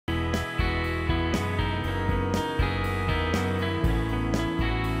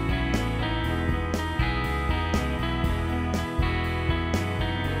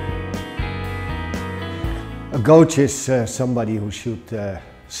coach is somebody who should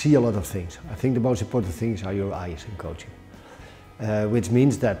see a lot of things. I think the most important things are your eyes in coaching. Which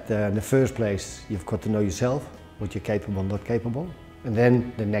means that in the first place you've got to know yourself, what you're capable, not capable. And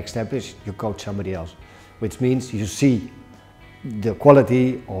then the next step is you coach somebody else. Which means you see the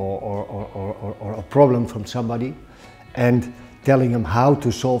quality or a problem from somebody and telling them how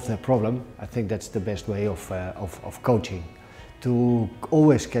to solve their problem. I think that's the best way of coaching. To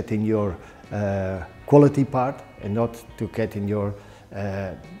always get in your quality part and not to get in your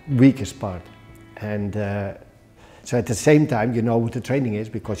weakest part. And so at the same time you know what the training is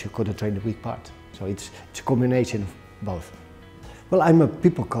because you got to train the weak part. So it's a combination of both. Well, I'm a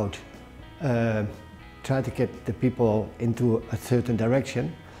people coach. Try to get the people into a certain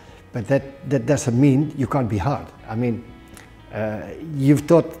direction, but that doesn't mean you can't be hard. I mean, you've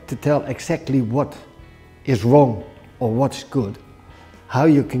taught to tell exactly what is wrong or what's good, how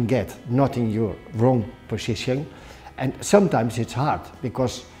you can get not in your wrong position, and sometimes it's hard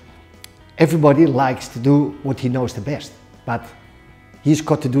because everybody likes to do what he knows the best, but he's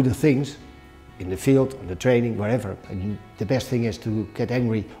got to do the things in the field, on the training, wherever. And the best thing is to get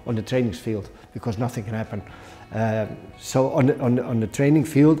angry on the training field because nothing can happen. So on the training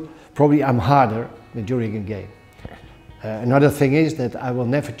field, probably I'm harder than during a game. Another thing is that I will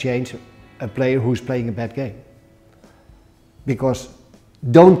never change a player who's playing a bad game. Because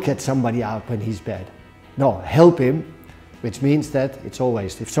don't get somebody out when he's bad. No, help him, which means that it's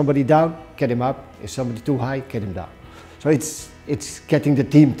always, if somebody down, get him up. If somebody too high, get him down. So it's getting the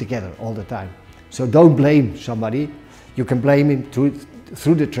team together all the time. So don't blame somebody. You can blame him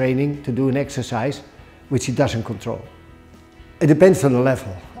through the training to do an exercise which he doesn't control. It depends on the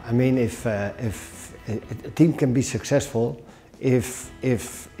level. I mean, if a team can be successful if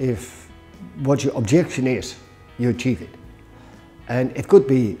what your objection is, you achieve it. And it could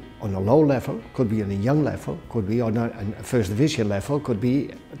be on a low level, could be on a young level, could be on a first division level, could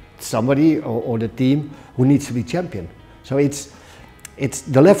be somebody or the team who needs to be champion. So it's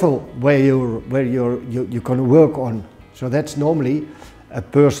the level where you're going to work on. So that's normally a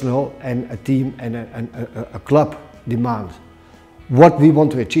personal and a team and a club demand. What we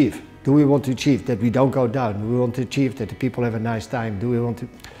want to achieve. Do we want to achieve that we don't go down? Do we want to achieve that the people have a nice time? Do we want to?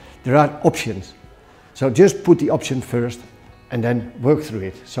 There are options. So just put the option first and then work through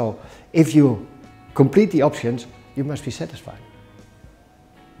it. So if you complete the options, you must be satisfied.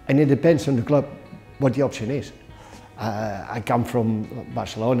 And it depends on the club what the option is. I come from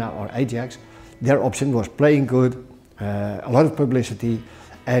Barcelona or Ajax. Their option was playing good, a lot of publicity,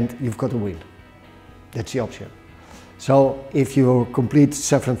 and you've got to win. That's the option. So if you complete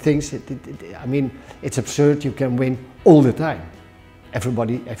several things, I mean, it's absurd you can win all the time.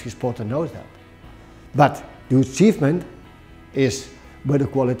 Everybody, every sporter knows that. But the achievement is where the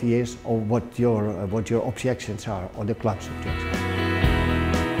quality is or what your objections are or the club's objections.